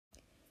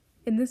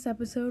In this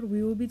episode,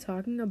 we will be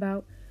talking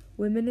about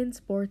women in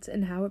sports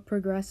and how it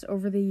progressed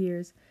over the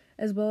years,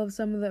 as well as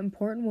some of the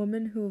important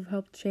women who have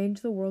helped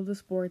change the world of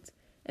sports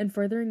and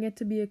furthering it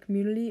to be a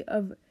community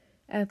of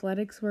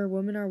athletics where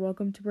women are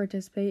welcome to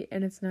participate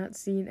and it's not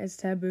seen as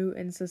taboo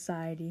in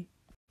society.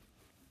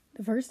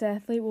 The first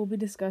athlete we'll be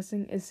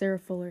discussing is Sarah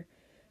Fuller.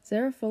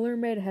 Sarah Fuller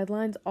made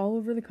headlines all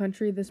over the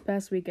country this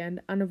past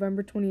weekend on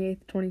November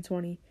 28,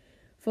 2020.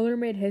 Fuller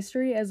made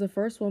history as the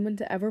first woman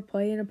to ever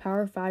play in a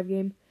Power 5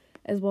 game,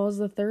 as well as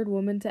the third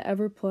woman to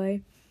ever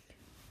play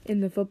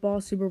in the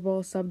football Super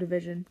Bowl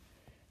subdivision.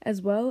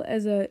 As well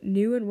as a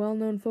new and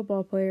well-known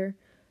football player,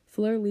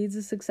 Fuller leads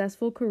a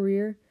successful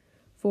career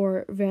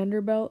for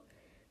Vanderbilt.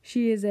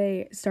 She is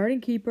a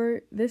starting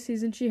keeper. This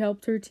season she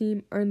helped her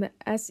team earn the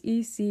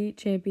SEC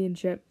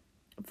championship.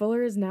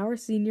 Fuller is now a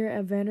senior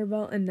at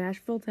Vanderbilt in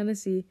Nashville,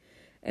 Tennessee,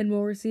 and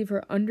will receive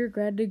her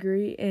undergrad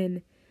degree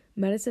in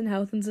Medicine,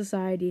 Health, and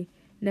Society.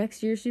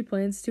 Next year she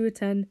plans to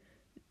attend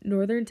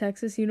Northern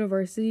Texas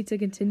University to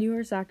continue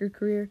her soccer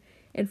career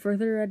and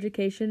further her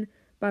education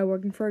by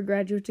working for a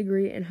graduate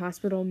degree in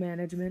hospital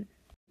management.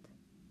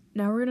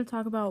 Now we're going to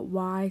talk about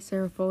why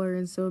Sarah Fuller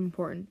is so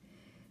important.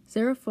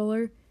 Sarah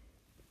Fuller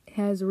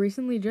has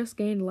recently just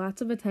gained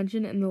lots of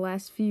attention in the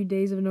last few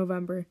days of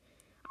November.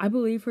 I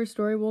believe her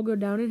story will go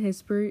down in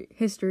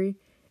history,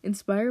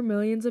 inspire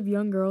millions of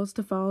young girls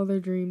to follow their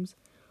dreams.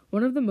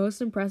 One of the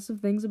most impressive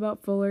things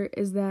about Fuller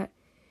is that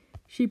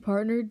she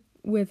partnered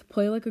with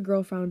Play Like a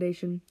Girl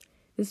Foundation.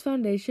 This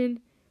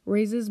foundation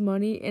raises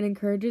money and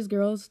encourages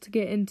girls to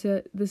get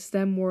into the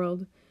STEM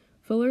world.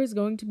 Fuller is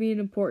going to be an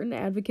important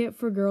advocate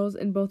for girls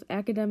in both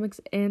academics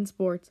and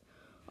sports.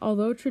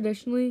 Although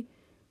traditionally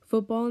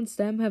football and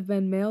STEM have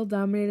been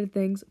male-dominated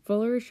things,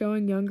 Fuller is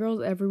showing young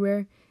girls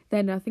everywhere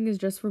that nothing is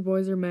just for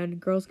boys or men.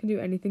 Girls can do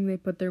anything they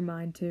put their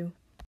mind to.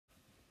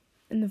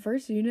 In the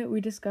first unit,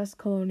 we discussed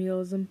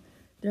colonialism.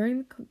 During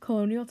the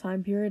colonial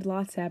time period,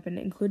 lots happened,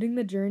 including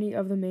the journey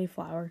of the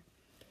Mayflower.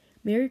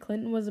 Mary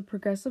Clinton was a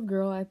progressive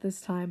girl at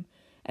this time.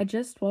 At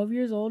just 12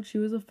 years old, she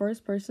was the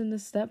first person to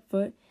step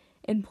foot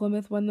in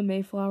Plymouth when the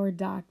Mayflower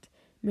docked.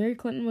 Mary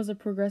Clinton was a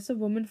progressive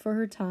woman for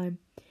her time.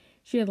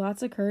 She had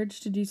lots of courage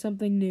to do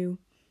something new.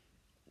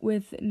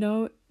 With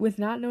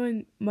not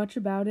knowing much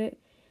about it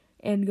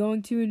and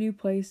going to a new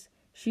place,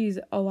 she's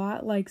a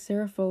lot like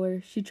Sarah Fuller.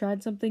 She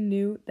tried something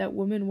new that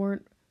women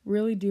weren't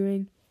really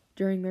doing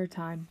during their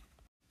time.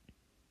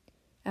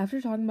 After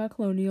talking about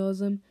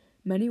colonialism,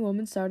 many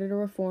women started a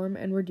reform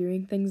and were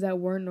doing things that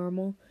weren't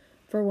normal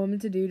for women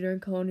to do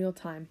during colonial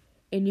time.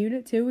 In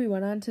Unit 2, we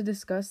went on to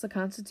discuss the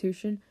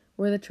Constitution,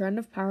 where the trend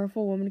of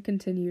powerful women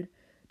continued.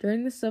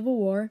 During the Civil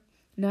War,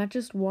 not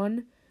just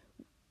one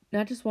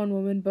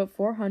woman, but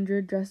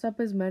 400 dressed up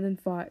as men and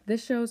fought.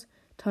 This shows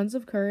tons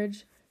of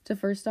courage to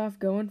first off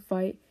go and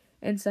fight,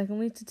 and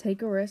secondly to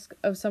take a risk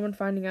of someone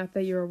finding out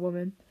that you're a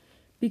woman.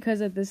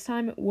 Because at this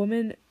time,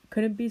 women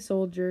couldn't be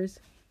soldiers.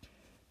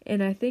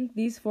 And I think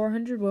these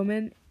 400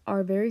 women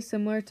are very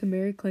similar to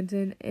Mary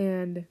Clinton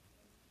and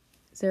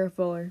Sarah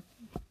Fuller.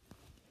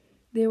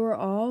 They were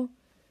all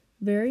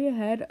very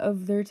ahead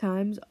of their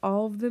times,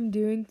 all of them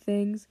doing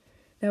things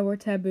that were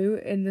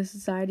taboo in the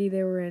society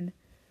they were in,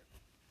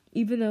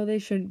 even though they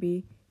shouldn't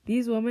be.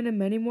 These women and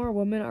many more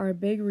women are a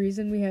big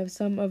reason we have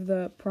some of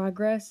the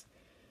progress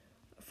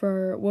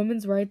for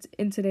women's rights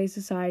in today's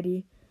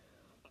society.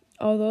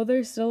 Although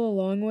there's still a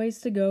long ways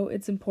to go,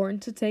 it's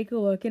important to take a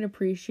look and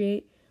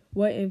appreciate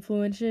what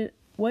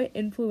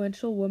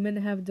influential women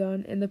have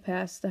done in the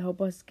past to help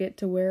us get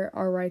to where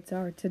our rights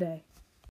are today.